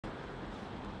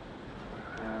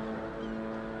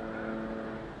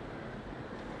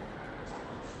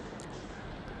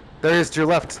There he is to your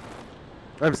left.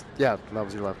 Yeah, that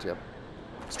was your left, yep.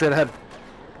 Straight ahead.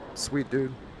 Sweet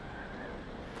dude.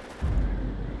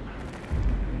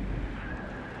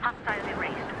 Hostile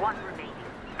erased. One remaining.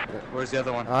 Where's the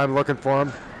other one? I'm looking for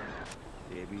him.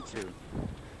 Yeah, me too.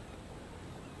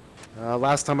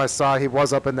 Last time I saw, he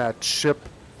was up in that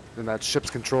ship's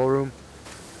control room.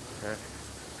 Okay.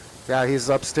 Yeah, he's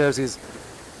upstairs. He's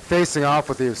facing off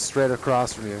with you, straight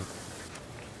across from you.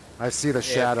 I see the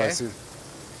shadow. Okay. I see.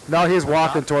 No, he's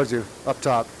walking towards you, up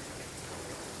top.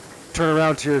 Turn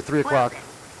around to your 3 o'clock. Well,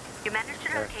 then, you managed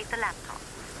to locate the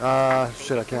laptop.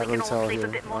 Shit, I can't really tell We can all sleep here.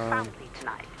 a bit more soundly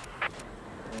tonight.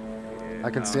 I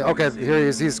can see. Okay, here he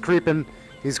is. He's creeping.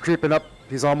 He's creeping up.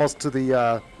 He's almost to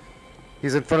the.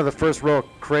 He's in front of the first row of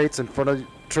crates in front of you.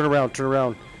 Turn around, turn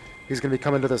around. He's gonna be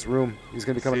coming to this room. He's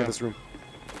gonna be coming to this room.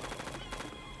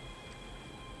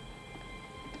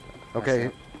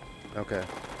 Okay. Okay.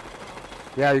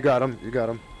 Yeah, you got him. You got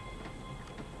him.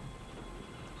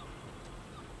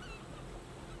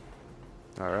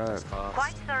 All right.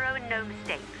 Quite thorough and no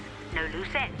mistakes. No loose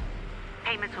ends.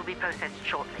 Payments will be processed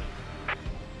shortly.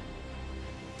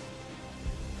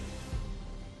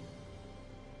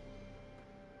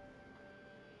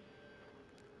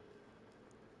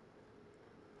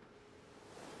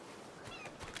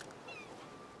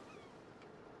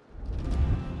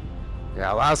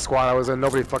 Yeah, last squad I was in,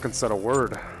 nobody fucking said a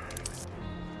word.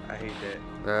 I hate that.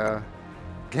 Yeah.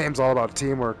 Game's all about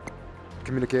teamwork,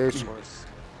 communication. Of course.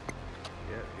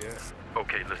 Yeah.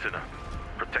 Okay, listen up.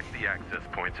 Protect the access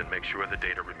points and make sure the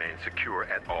data remains secure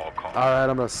at all costs. All right,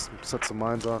 I'm gonna set some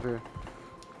mines off here.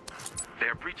 They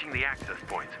are breaching the access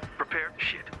points. Prepare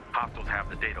shit. Hostiles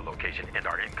have the data location and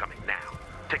are incoming now.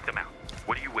 Take them out.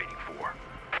 What are you waiting for?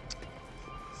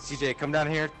 CJ, come down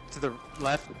here to the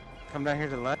left. Come down here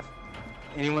to the left.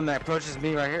 Anyone that approaches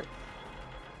me right here,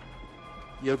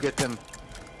 you'll get them.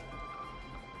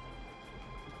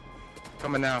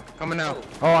 Coming now. Coming now.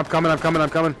 Oh, I'm coming.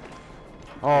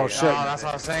 Oh, shit. Oh, that's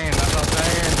what I'm saying. That's what I'm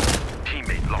saying.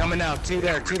 Teammate lost. Coming now. Two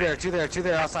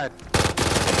there outside.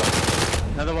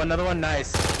 Another one.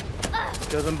 Nice.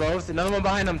 Kill them both. Another one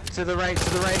behind them. To the right,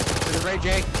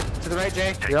 Jay.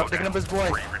 Yep. Picking up his boy.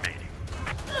 3 remaining.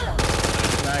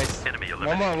 Nice. Enemy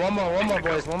One eliminated. more,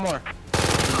 boys. One more.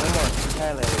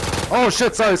 Highlighted. Oh,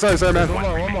 shit. Sorry, man.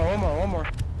 One more.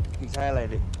 He's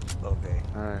highlighted. Okay.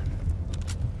 All right.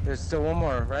 There's still one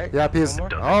more, right? Yep, he's. One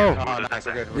more? Oh. Oh, nice.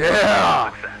 We're good. Yeah.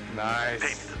 Success. Nice.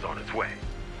 Payment is on its way.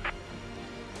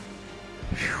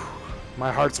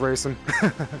 My heart's racing.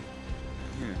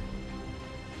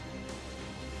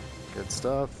 Good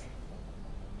stuff.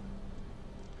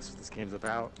 That's what this game's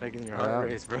about. Making your heart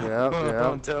race, bro. Yep.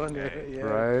 I'm telling you. Yeah.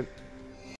 Right.